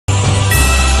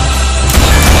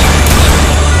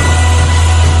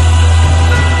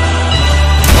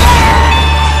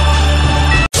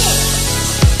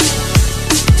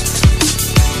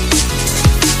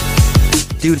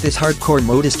Dude, this hardcore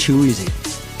mode is too easy.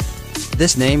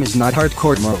 This name is not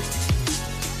hardcore mode.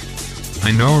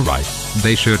 I know, right?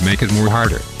 They should make it more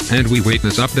harder, and we wait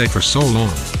this update for so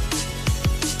long.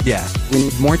 Yeah, we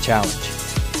need more challenge.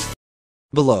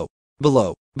 Below.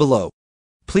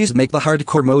 Please make the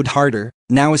hardcore mode harder,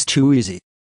 now is too easy.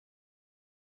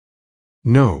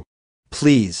 No.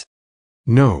 Please.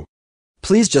 No.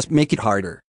 Please just make it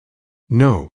harder.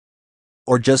 No.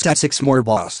 Or just add 6 more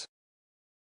boss.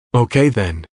 Okay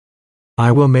then.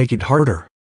 I will make it harder.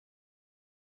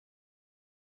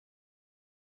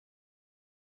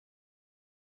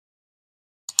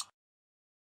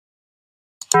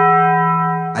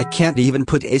 I can't even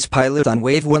put Ace Pilot on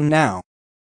wave 1 now.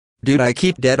 Dude, I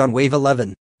keep dead on wave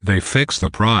 11. They fixed the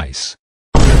price.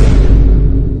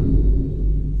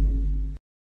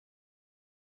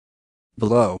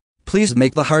 Below, please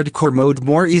make the hardcore mode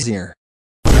more easier.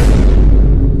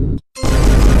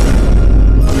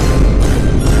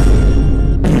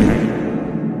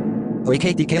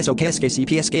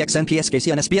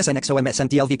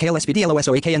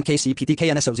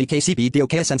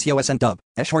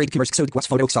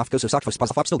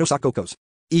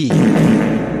 E